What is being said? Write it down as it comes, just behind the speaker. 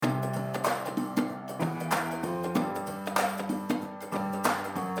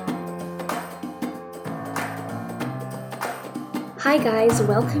Hi guys,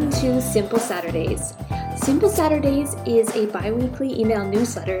 welcome to Simple Saturdays. Simple Saturdays is a bi-weekly email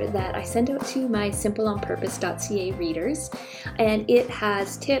newsletter that I send out to my simpleonpurpose.ca readers, and it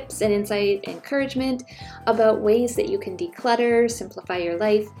has tips and insight, encouragement about ways that you can declutter, simplify your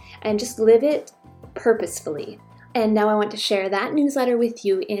life, and just live it purposefully. And now I want to share that newsletter with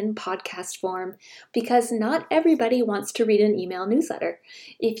you in podcast form because not everybody wants to read an email newsletter.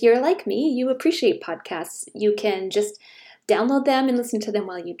 If you're like me, you appreciate podcasts. You can just download them and listen to them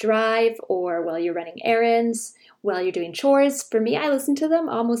while you drive or while you're running errands, while you're doing chores. For me, I listen to them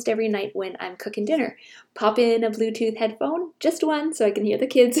almost every night when I'm cooking dinner. Pop in a Bluetooth headphone, just one, so I can hear the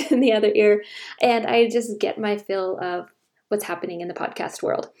kids in the other ear, and I just get my fill of what's happening in the podcast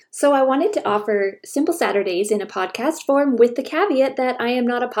world. So I wanted to offer Simple Saturdays in a podcast form with the caveat that I am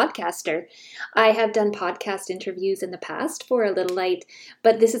not a podcaster. I have done podcast interviews in the past for A Little Light,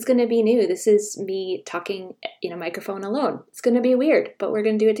 but this is going to be new. This is me talking in a microphone alone. It's going to be weird, but we're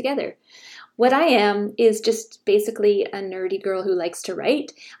going to do it together. What I am is just basically a nerdy girl who likes to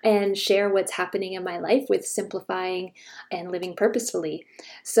write and share what's happening in my life with simplifying and living purposefully.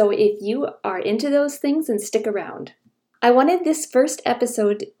 So if you are into those things, then stick around. I wanted this first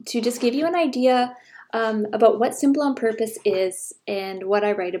episode to just give you an idea about what Simple on Purpose is and what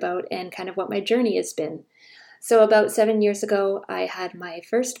I write about and kind of what my journey has been. So about 7 years ago, I had my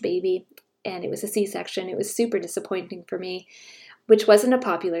first baby and it was a C-section. It was super disappointing for me, which wasn't a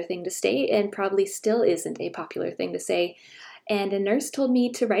popular thing to say and probably still isn't a popular thing to say. And a nurse told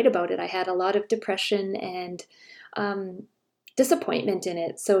me to write about it. I had a lot of depression and disappointment in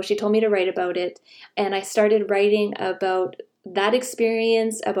it. So she told me to write about it, and I started writing about that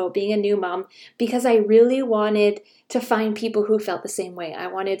experience, about being a new mom, because I really wanted to find people who felt the same way. I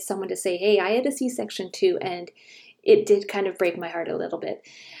wanted someone to say, hey, I had a C-section too, and it did kind of break my heart a little bit.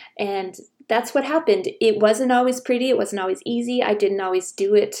 And that's what happened. It wasn't always pretty. It wasn't always easy. I didn't always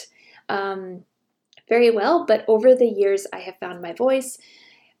do it very well, but over the years, I have found my voice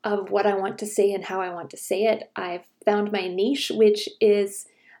of what I want to say and how I want to say it. I've found my niche, which is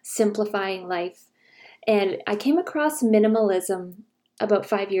simplifying life. And I came across minimalism about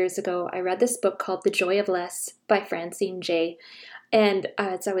 5 years ago. I read this book called The Joy of Less by Francine Jay. And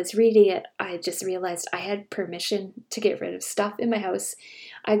as I was reading it, I just realized I had permission to get rid of stuff in my house.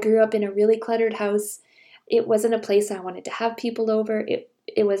 I grew up in a really cluttered house. It wasn't a place I wanted to have people over. It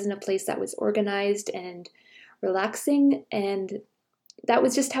wasn't a place that was organized and relaxing, and that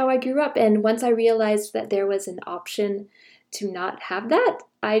was just how I grew up. And once I realized that there was an option to not have that,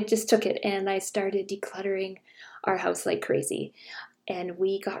 I just took it and I started decluttering our house like crazy. And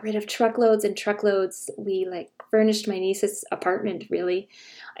we got rid of truckloads and truckloads. We furnished my niece's apartment really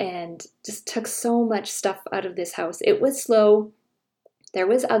and just took so much stuff out of this house. It was slow. There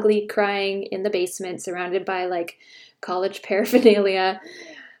was ugly crying in the basement surrounded by college paraphernalia.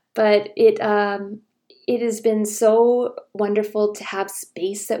 But it has been so wonderful to have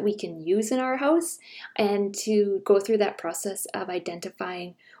space that we can use in our house and to go through that process of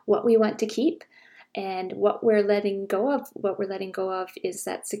identifying what we want to keep and what we're letting go of. What we're letting go of is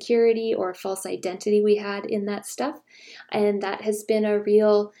that security or false identity we had in that stuff. And that has been a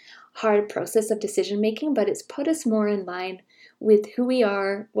real hard process of decision making, but it's put us more in line with who we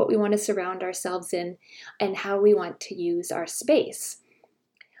are, what we want to surround ourselves in, and how we want to use our space.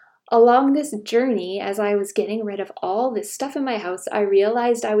 Along this journey, as I was getting rid of all this stuff in my house, I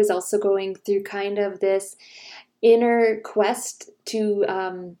realized I was also going through kind of this inner quest to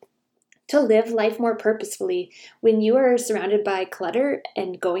live life more purposefully. When you are surrounded by clutter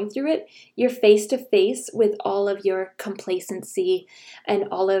and going through it, you're face to face with all of your complacency and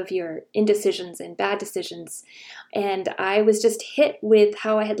all of your indecisions and bad decisions. And I was just hit with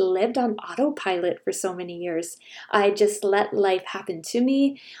how I had lived on autopilot for so many years. I just let life happen to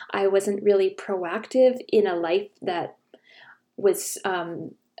me. I wasn't really proactive in a life that was, I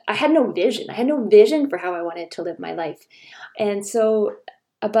had no vision. I had no vision for how I wanted to live my life. And so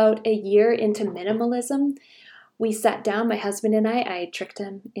about a year into minimalism, we sat down, my husband and I tricked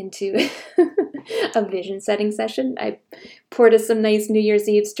him into a vision setting session. I poured us some nice New Year's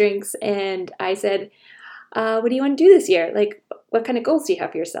Eve drinks and I said, what do you want to do this year? What kind of goals do you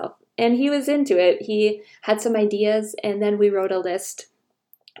have for yourself? And he was into it. He had some ideas and then we wrote a list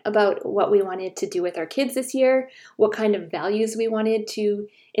about what we wanted to do with our kids this year, what kind of values we wanted to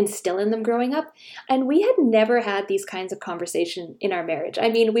instill in them growing up. And we had never had these kinds of conversation in our marriage. I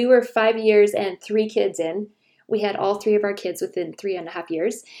mean, we were 5 years and 3 kids in. We had all 3 of our kids within 3.5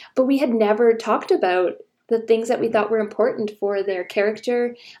 years, but we had never talked about the things that we thought were important for their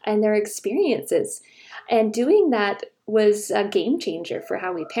character and their experiences. And doing that was a game changer for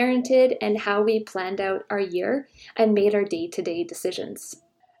how we parented and how we planned out our year and made our day-to-day decisions.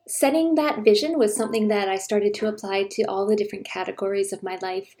 Setting that vision was something that I started to apply to all the different categories of my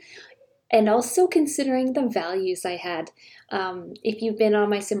life, and also considering the values I had. If you've been on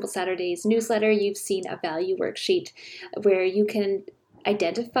my Simple Saturdays newsletter, you've seen a value worksheet where you can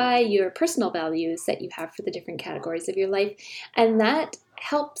identify your personal values that you have for the different categories of your life. And that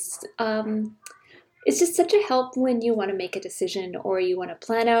helps. It's just such a help when you want to make a decision or you want to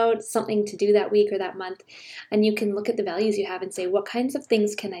plan out something to do that week or that month. And you can look at the values you have and say, what kinds of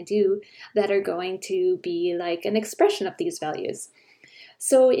things can I do that are going to be like an expression of these values?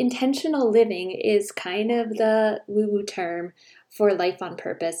 So intentional living is kind of the woo-woo term for life on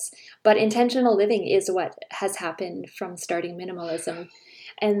purpose, but intentional living is what has happened from starting minimalism.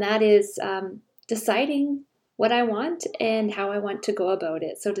 And that is deciding what I want and how I want to go about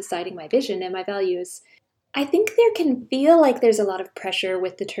it. So deciding my vision and my values. I think there can feel like there's a lot of pressure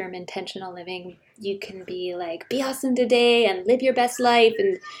with the term intentional living. You can be like, be awesome today and live your best life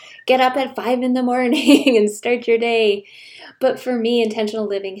and get up at 5 a.m. and start your day. But for me, intentional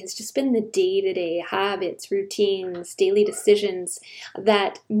living has just been the day-to-day habits, routines, daily decisions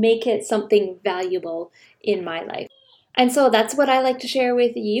that make it something valuable in my life. And so that's what I like to share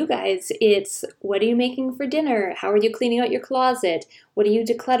with you guys. It's, what are you making for dinner? How are you cleaning out your closet? What are you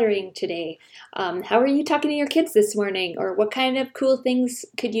decluttering today? How are you talking to your kids this morning? Or what kind of cool things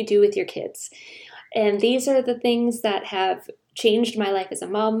could you do with your kids? And these are the things that have changed my life as a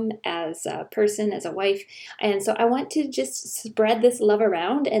mom, as a person, as a wife. And so I want to just spread this love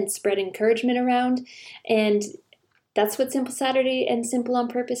around and spread encouragement around. And that's what Simple Saturday and Simple on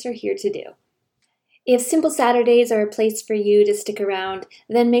Purpose are here to do. If Simple Saturdays are a place for you to stick around,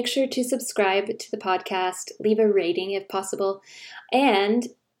 then make sure to subscribe to the podcast, leave a rating if possible, and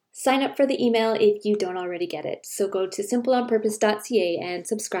sign up for the email if you don't already get it. So go to simpleonpurpose.ca and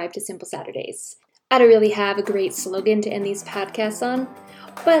subscribe to Simple Saturdays. I don't really have a great slogan to end these podcasts on,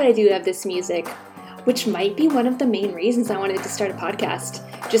 but I do have this music, which might be one of the main reasons I wanted to start a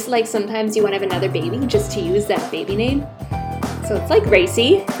podcast. Just like sometimes you want to have another baby just to use that baby name. So it's like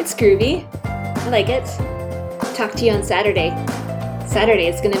racy, it's groovy. I like it. Talk to you on Saturday. Saturday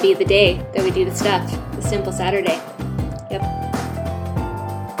is going to be the day that we do the stuff. The Simple Saturday. Yep.